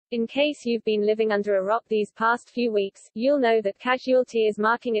In case you've been living under a rock these past few weeks, you'll know that Casualty is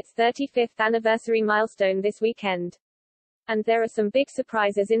marking its 35th anniversary milestone this weekend. And there are some big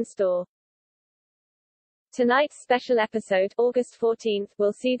surprises in store. Tonight's special episode, August 14th,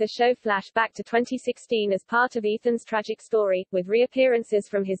 will see the show flash back to 2016 as part of Ethan's tragic story, with reappearances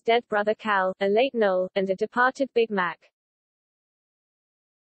from his dead brother Cal, a late Noel, and a departed Big Mac.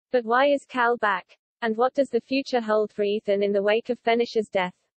 But why is Cal back? And what does the future hold for Ethan in the wake of Fenish's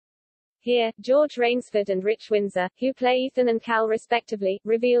death? Here, George Rainsford and Rich Windsor, who play Ethan and Cal respectively,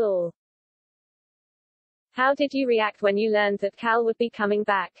 reveal all. How did you react when you learned that Cal would be coming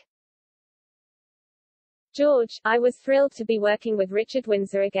back? George, I was thrilled to be working with Richard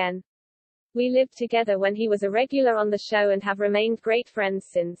Windsor again. We lived together when he was a regular on the show and have remained great friends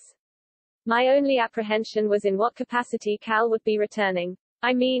since. My only apprehension was in what capacity Cal would be returning.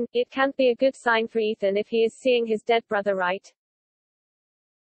 I mean, it can't be a good sign for Ethan if he is seeing his dead brother, right?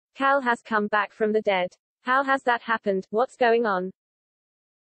 Cal has come back from the dead. How has that happened? What's going on?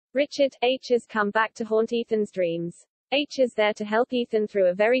 Richard H has come back to haunt Ethan's dreams. H is there to help Ethan through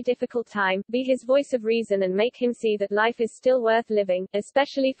a very difficult time, be his voice of reason and make him see that life is still worth living,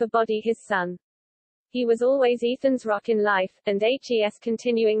 especially for Bodhi, his son. He was always Ethan's rock in life, and H is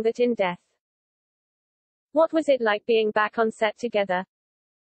continuing that in death. What was it like being back on set together?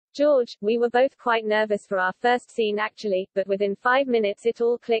 George, we were both quite nervous for our first scene actually, but within 5 minutes it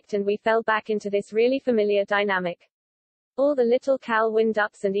all clicked and we fell back into this really familiar dynamic. All the little Cal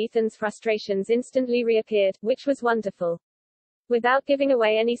wind-ups and Ethan's frustrations instantly reappeared, which was wonderful. Without giving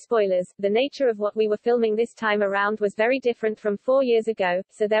away any spoilers, the nature of what we were filming this time around was very different from 4 years ago,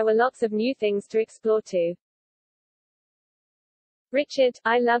 so there were lots of new things to explore too. Richard,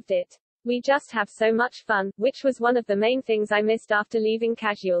 I loved it. We just have so much fun, which was one of the main things I missed after leaving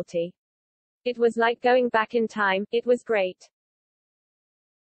Casualty. It was like going back in time, it was great.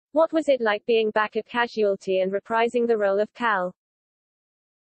 What was it like being back at Casualty and reprising the role of Cal?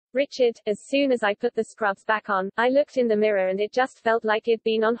 Richard, as soon as I put the scrubs back on, I looked in the mirror and it just felt like I'd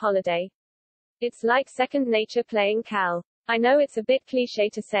been on holiday. It's like second nature playing Cal. I know it's a bit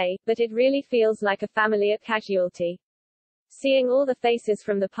cliché to say, but it really feels like a family at Casualty. Seeing all the faces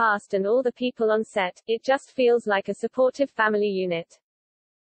from the past and all the people on set, it just feels like a supportive family unit.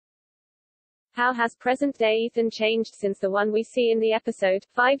 How has present-day Ethan changed since the one we see in the episode,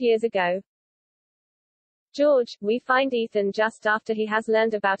 5 years ago? George, we find Ethan just after he has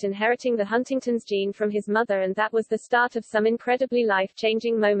learned about inheriting the Huntington's gene from his mother, and that was the start of some incredibly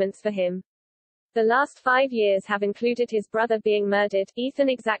life-changing moments for him. The last 5 years have included his brother being murdered, Ethan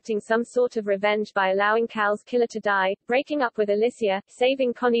exacting some sort of revenge by allowing Cal's killer to die, breaking up with Alicia,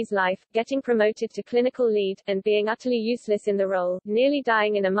 saving Connie's life, getting promoted to clinical lead, and being utterly useless in the role, nearly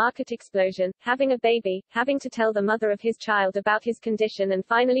dying in a market explosion, having a baby, having to tell the mother of his child about his condition and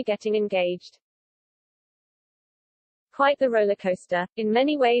finally getting engaged. Quite the roller coaster. In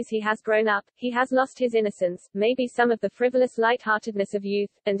many ways he has grown up, he has lost his innocence, maybe some of the frivolous lightheartedness of youth,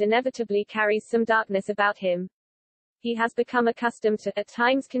 and inevitably carries some darkness about him. He has become accustomed to, at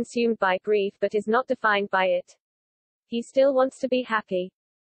times consumed by, grief but is not defined by it. He still wants to be happy.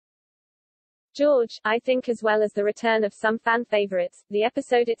 George, I think as well as the return of some fan favorites, the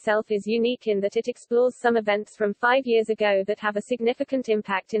episode itself is unique in that it explores some events from 5 years ago that have a significant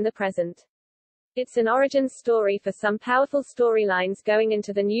impact in the present. It's an origins story for some powerful storylines going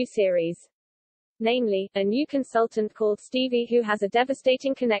into the new series. Namely, a new consultant called Stevie who has a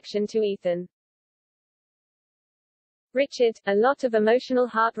devastating connection to Ethan. Richard, a lot of emotional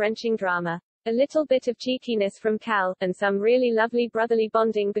heart-wrenching drama. A little bit of cheekiness from Cal, and some really lovely brotherly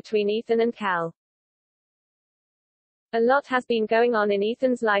bonding between Ethan and Cal. A lot has been going on in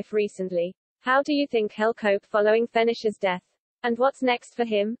Ethan's life recently. How do you think he'll cope following Fenish's death? And what's next for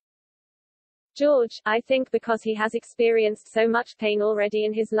him? George, I think because he has experienced so much pain already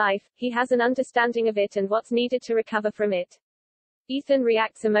in his life, he has an understanding of it and what's needed to recover from it. Ethan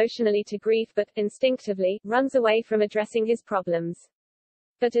reacts emotionally to grief but, instinctively, runs away from addressing his problems.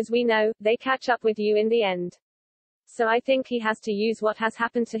 But as we know, they catch up with you in the end. So I think he has to use what has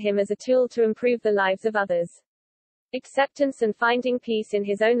happened to him as a tool to improve the lives of others. Acceptance and finding peace in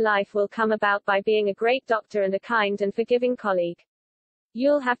his own life will come about by being a great doctor and a kind and forgiving colleague.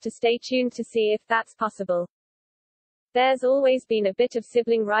 You'll have to stay tuned to see if that's possible. There's always been a bit of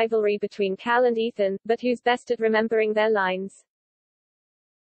sibling rivalry between Cal and Ethan, but who's best at remembering their lines?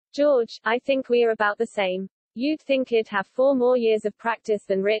 George, I think we're about the same. You'd think he'd have 4 more years of practice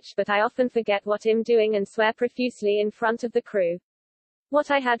than Rich, but I often forget what I'm doing and swear profusely in front of the crew. What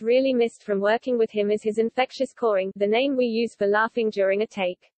I had really missed from working with him is his infectious cawing, the name we use for laughing during a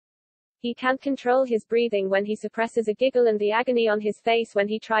take. He can't control his breathing when he suppresses a giggle, and the agony on his face when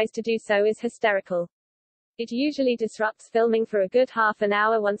he tries to do so is hysterical. It usually disrupts filming for a good half an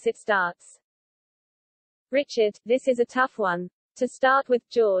hour once it starts. Richard, this is a tough one. To start with,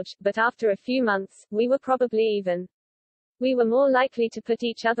 George, but after a few months, we were probably even. We were more likely to put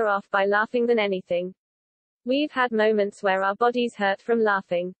each other off by laughing than anything. We've had moments where our bodies hurt from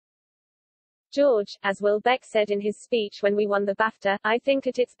laughing. George, as Will Beck said in his speech when we won the BAFTA, I think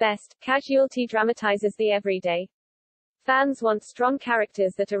at its best, Casualty dramatizes the everyday. Fans want strong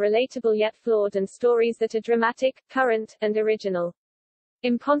characters that are relatable yet flawed, and stories that are dramatic, current, and original.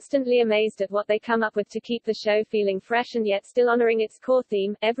 I'm constantly amazed at what they come up with to keep the show feeling fresh and yet still honoring its core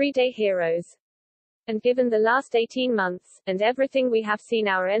theme, everyday heroes. And given the last 18 months, and everything we have seen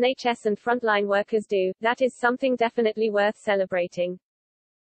our NHS and frontline workers do, that is something definitely worth celebrating.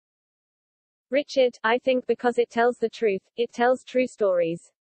 Richard, I think because it tells the truth, it tells true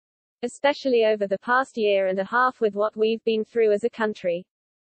stories. Especially over the past year and a half with what we've been through as a country.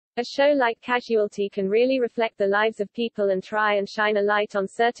 A show like Casualty can really reflect the lives of people and try and shine a light on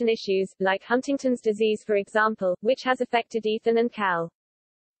certain issues, like Huntington's disease for example, which has affected Ethan and Cal.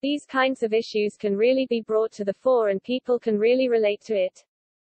 These kinds of issues can really be brought to the fore and people can really relate to it.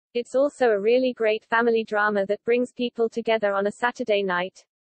 It's also a really great family drama that brings people together on a Saturday night.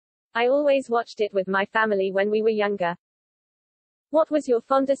 I always watched it with my family when we were younger. What was your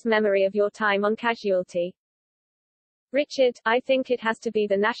fondest memory of your time on Casualty? Richard, I think it has to be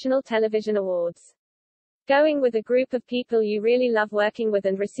the National Television Awards. Going with a group of people you really love working with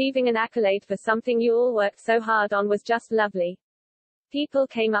and receiving an accolade for something you all worked so hard on was just lovely. People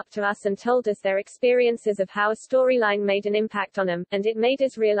came up to us and told us their experiences of how a storyline made an impact on them, and it made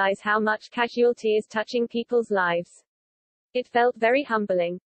us realize how much Casualty is touching people's lives. It felt very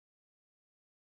humbling.